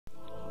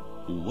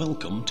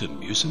Welcome to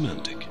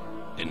Musemantic,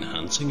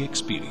 enhancing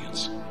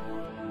experience.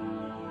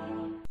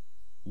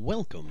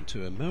 Welcome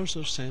to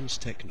Immerser Sense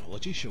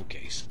Technology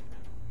Showcase.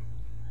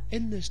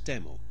 In this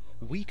demo,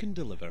 we can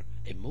deliver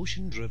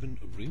emotion-driven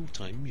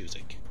real-time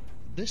music.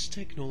 This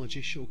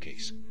technology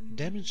showcase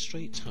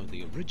demonstrates how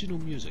the original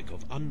music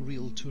of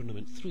Unreal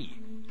Tournament 3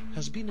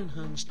 has been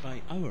enhanced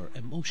by our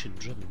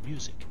emotion-driven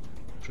music,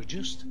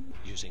 produced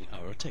using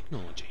our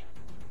technology.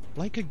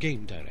 Like a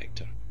game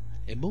director,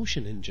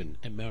 Emotion Engine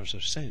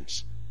Immerser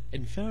Sense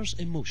infers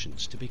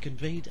emotions to be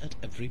conveyed at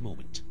every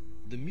moment.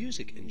 The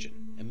Music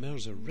Engine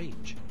Immerser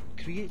Range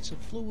creates a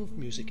flow of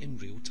music in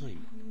real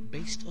time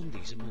based on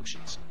these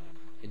emotions,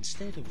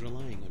 instead of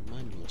relying on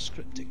manual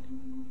scripting.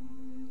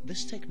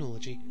 This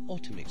technology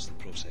automates the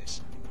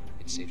process.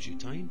 It saves you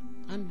time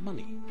and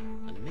money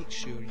and makes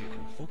sure you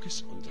can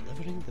focus on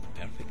delivering the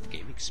perfect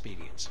game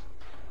experience.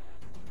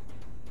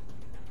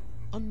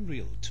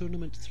 Unreal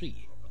Tournament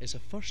 3 is a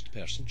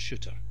first-person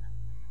shooter.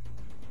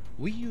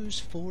 We use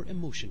 4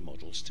 emotion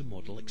models to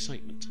model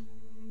excitement: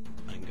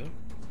 anger,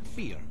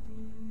 fear,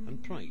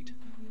 and pride.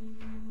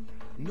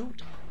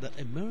 Note that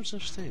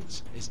Immerser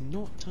Sense is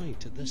not tied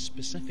to this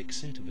specific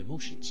set of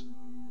emotions.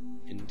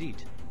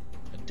 Indeed,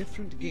 a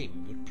different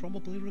game would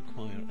probably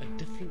require a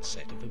different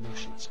set of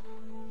emotions.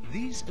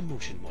 These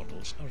emotion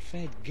models are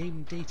fed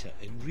game data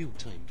in real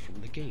time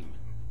from the game,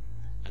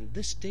 and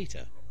this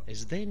data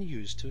is then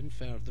used to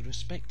infer the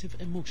respective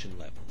emotion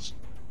levels.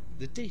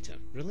 The data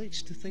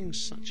relates to things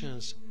such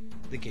as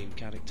the game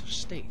character's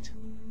state,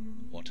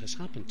 what has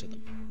happened to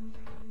them,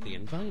 the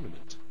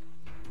environment,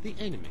 the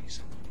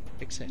enemies,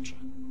 etc.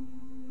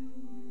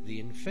 The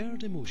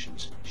inferred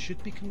emotions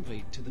should be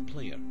conveyed to the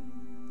player.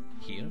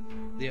 Here,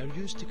 they are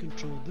used to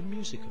control the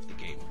music of the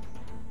game.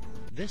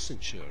 This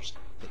ensures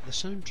that the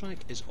soundtrack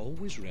is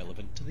always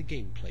relevant to the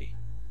gameplay,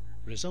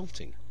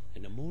 resulting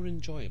in a more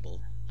enjoyable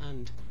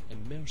and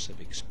immersive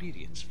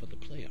experience for the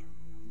player.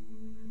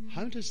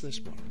 How does this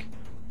work?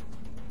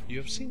 You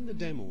have seen the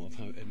demo of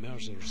how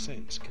Immerser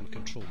Sense can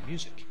control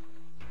music.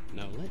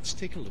 Now let's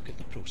take a look at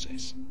the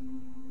process.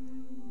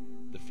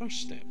 The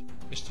first step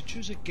is to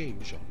choose a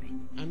game genre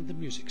and the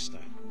music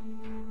style.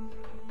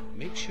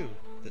 Make sure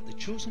that the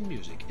chosen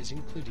music is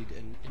included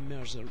in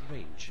Immerser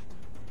Range.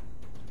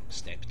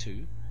 Step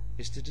 2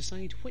 is to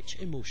decide which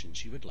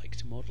emotions you would like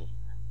to model.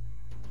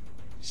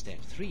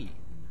 Step 3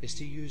 is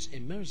to use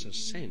Immerser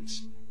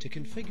Sense to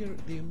configure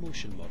the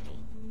emotion model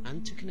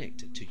and to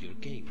connect it to your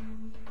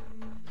game.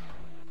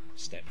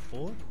 Step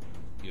 4,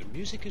 your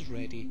music is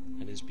ready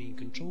and is being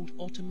controlled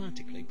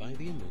automatically by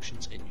the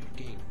emotions in your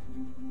game.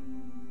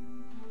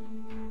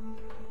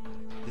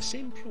 The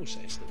same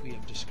process that we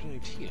have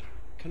described here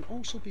can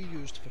also be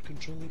used for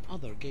controlling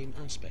other game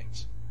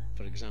aspects,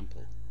 for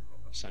example,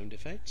 sound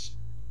effects,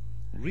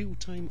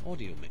 real-time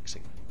audio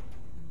mixing,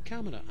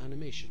 camera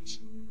animations,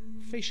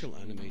 facial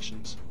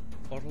animations,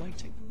 or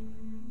lighting.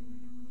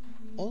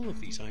 All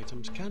of these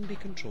items can be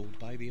controlled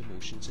by the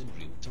emotions in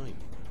real time.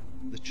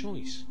 The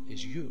choice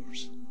is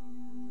yours.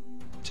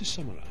 To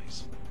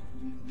summarize,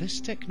 this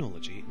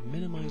technology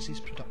minimizes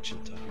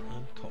production time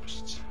and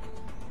costs.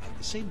 At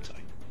the same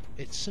time,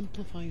 it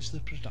simplifies the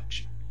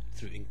production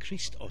through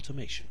increased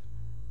automation.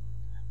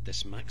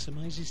 This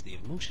maximizes the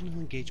emotional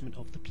engagement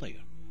of the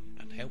player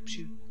and helps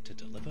you to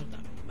deliver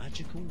that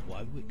magical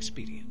wow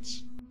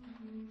experience.